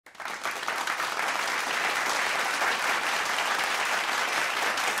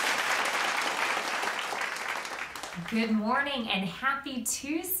Good morning and happy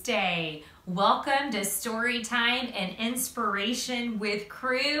Tuesday. Welcome to Story Time and Inspiration with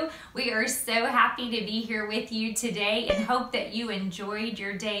Crew. We are so happy to be here with you today and hope that you enjoyed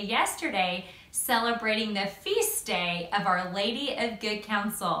your day yesterday celebrating the feast day of Our Lady of Good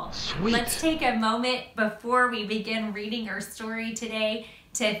Counsel. Sweet. Let's take a moment before we begin reading our story today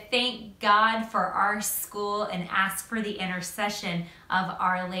to thank God for our school and ask for the intercession of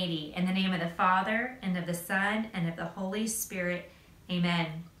Our Lady. In the name of the Father, and of the Son, and of the Holy Spirit,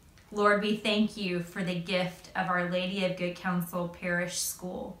 amen. Lord, we thank you for the gift of Our Lady of Good Counsel Parish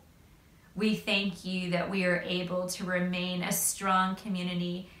School. We thank you that we are able to remain a strong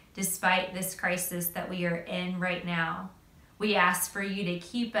community despite this crisis that we are in right now. We ask for you to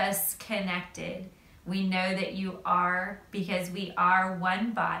keep us connected. We know that you are, because we are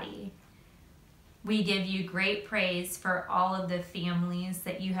one body. We give you great praise for all of the families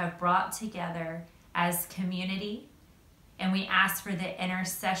that you have brought together as community. And we ask for the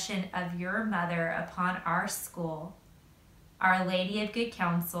intercession of your mother upon our school. Our Lady of Good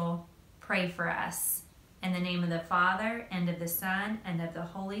Counsel, pray for us. In the name of the Father, and of the Son, and of the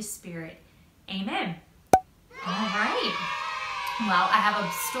Holy Spirit. Amen. All right. Well, I have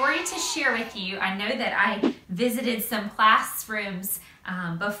a story to share with you. I know that I visited some classrooms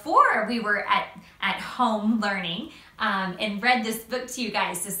before we were at home learning and read this book to you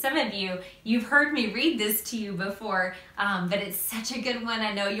guys. So some of you, you've heard me read this to you before, but it's such a good one.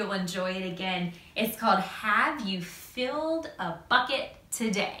 I know you'll enjoy it again. It's called Have You Filled a Bucket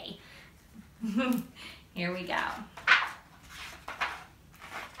Today? Here we go.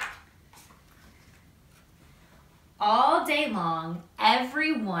 All day long,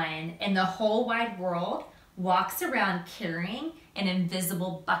 everyone in the whole wide world walks around carrying an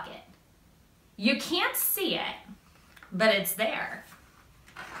invisible bucket. You can't see it, but it's there.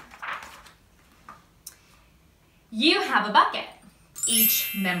 You have a bucket.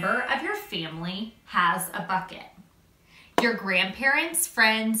 Each member of your family has a bucket. Your grandparents,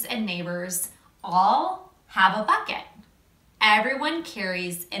 friends, and neighbors all have a bucket. Everyone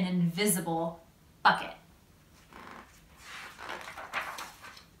carries an invisible bucket.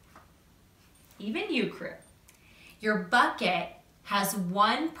 Even you, crew. Your bucket has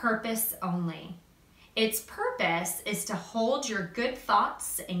one purpose only. Its purpose is to hold your good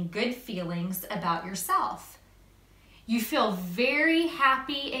thoughts and good feelings about yourself. You feel very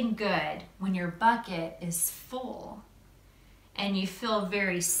happy and good when your bucket is full. And you feel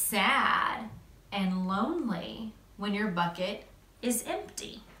very sad and lonely when your bucket is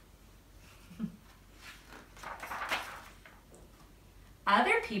empty.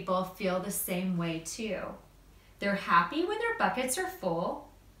 Other people feel the same way too. They're happy when their buckets are full,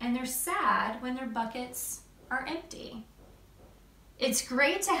 and they're sad when their buckets are empty. It's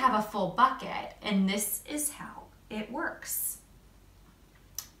great to have a full bucket, and this is how it works.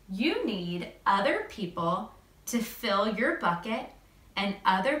 You need other people to fill your bucket, and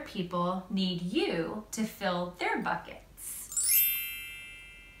other people need you to fill their buckets.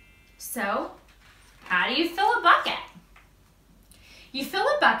 So, how do you fill a bucket? You fill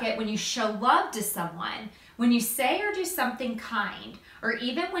a bucket when you show love to someone, when you say or do something kind, or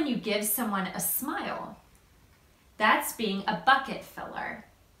even when you give someone a smile. That's being a bucket filler.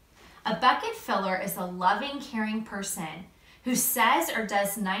 A bucket filler is a loving, caring person who says or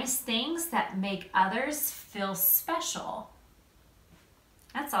does nice things that make others feel special.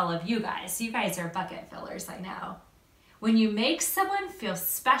 That's all of you guys. You guys are bucket fillers, I know. When you make someone feel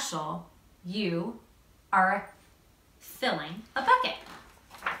special, you are filling a bucket.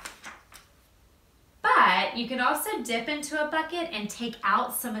 But you can also dip into a bucket and take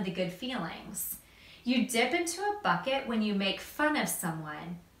out some of the good feelings. You dip into a bucket when you make fun of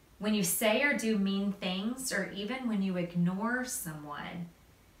someone, when you say or do mean things, or even when you ignore someone.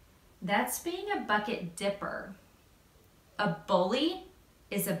 That's being a bucket dipper. A bully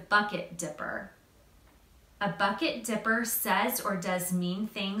is a bucket dipper. A bucket dipper says or does mean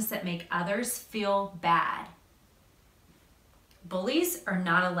things that make others feel bad. Bullies are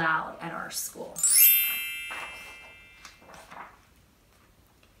not allowed at our school.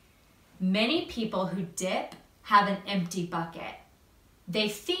 Many people who dip have an empty bucket. They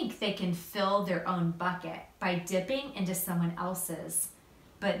think they can fill their own bucket by dipping into someone else's,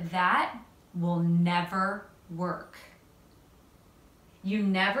 but that will never work. You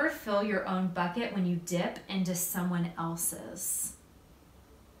never fill your own bucket when you dip into someone else's.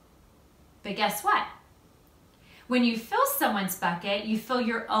 But guess what? When you fill someone's bucket, you fill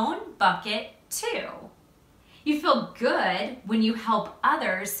your own bucket too. You feel good when you help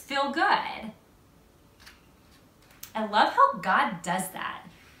others feel good. I love how God does that.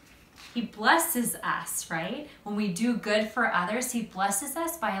 He blesses us, right? When we do good for others, He blesses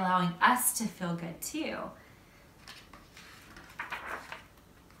us by allowing us to feel good too.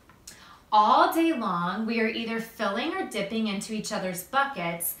 All day long, we are either filling or dipping into each other's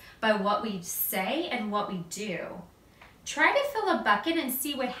buckets by what we say and what we do. Try to fill a bucket and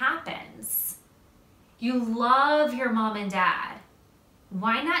see what happens. You love your mom and dad.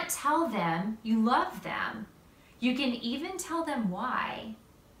 Why not tell them you love them? You can even tell them why.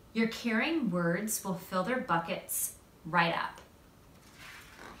 Your caring words will fill their buckets right up.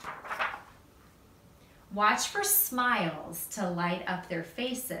 Watch for smiles to light up their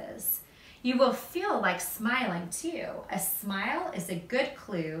faces. You will feel like smiling too. A smile is a good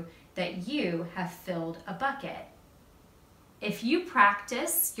clue that you have filled a bucket. If you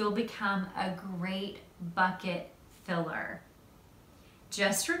practice, you'll become a great bucket filler.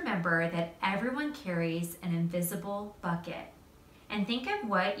 Just remember that everyone carries an invisible bucket, and think of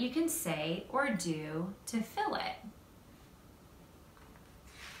what you can say or do to fill it.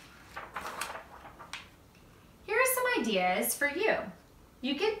 Here are some ideas for you.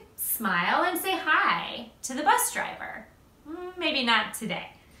 You could smile and say hi to the bus driver. Maybe not today,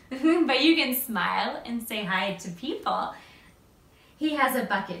 but you can smile and say hi to people. He has a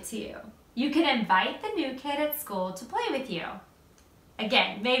bucket too. You can invite the new kid at school to play with you.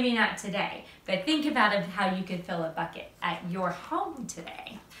 Again, maybe not today, but think about how you could fill a bucket at your home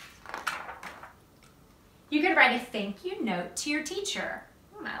today. You could write a thank you note to your teacher.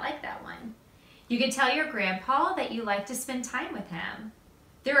 I like that one. You could tell your grandpa that you like to spend time with him.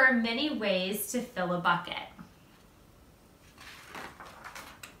 There are many ways to fill a bucket.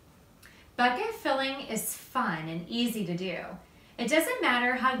 Bucket filling is fun and easy to do. It doesn't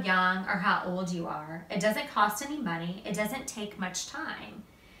matter how young or how old you are. It doesn't cost any money. It doesn't take much time.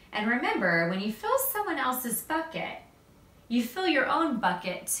 And remember, when you fill someone else's bucket, you fill your own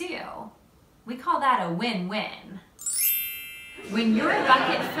bucket too. We call that a win-win. When you're a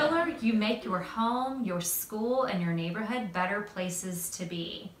bucket filler, you make your home, your school, and your neighborhood better places to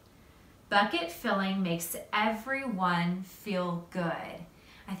be. Bucket filling makes everyone feel good.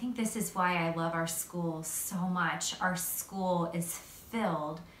 I think this is why I love our school so much. Our school is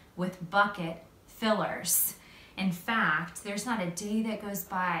filled with bucket fillers. In fact, there's not a day that goes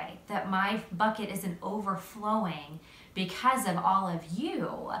by that my bucket isn't overflowing because of all of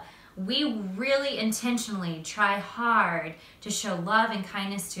you. We really intentionally try hard to show love and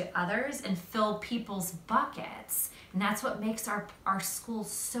kindness to others and fill people's buckets. And that's what makes our school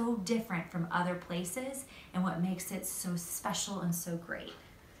so different from other places and what makes it so special and so great.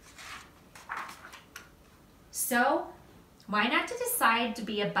 So, why not to decide to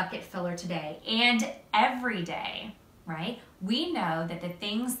be a bucket filler today and every day, right? We know that the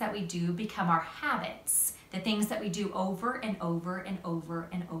things that we do become our habits, the things that we do over and over and over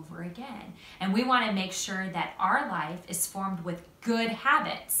and over again. And we want to make sure that our life is formed with good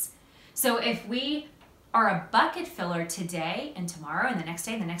habits. So if we are a bucket filler today and tomorrow and the next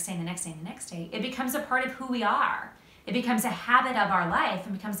day and the next day and the next day and the next day, it becomes a part of who we are. It becomes a habit of our life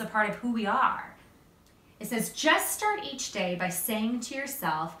and becomes a part of who we are. It says, just start each day by saying to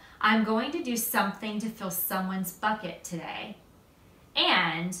yourself, I'm going to do something to fill someone's bucket today.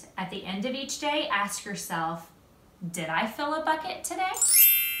 And at the end of each day, ask yourself, did I fill a bucket today?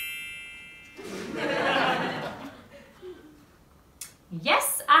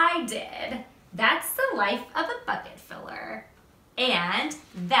 Yes, I did. That's the life of a bucket filler. And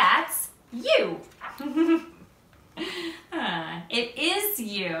that's you. It is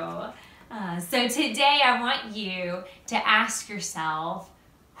you. So today I want you to ask yourself,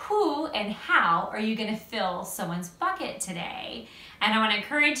 who and how are you going to fill someone's bucket today? And I want to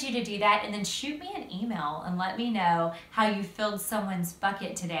encourage you to do that, and then shoot me an email and let me know how you filled someone's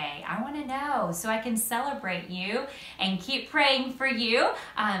bucket today. I want to know so I can celebrate you and keep praying for you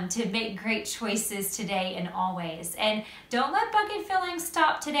to make great choices today and always. And don't let bucket filling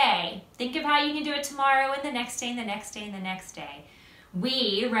stop today. Think of how you can do it tomorrow and the next day and the next day and the next day.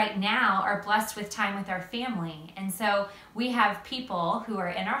 We, right now, are blessed with time with our family. And so we have people who are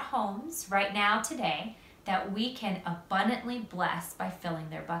in our homes right now today that we can abundantly bless by filling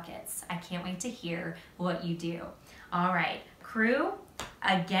their buckets. I can't wait to hear what you do. All right, crew,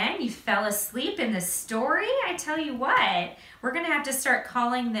 again, you fell asleep in the story. I tell you what, we're going to have to start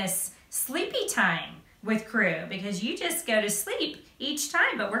calling this sleepy time with crew because you just go to sleep each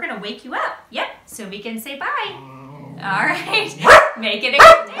time, but we're going to wake you up. Yep, so we can say bye. All right, make it a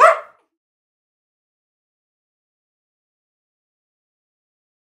good day.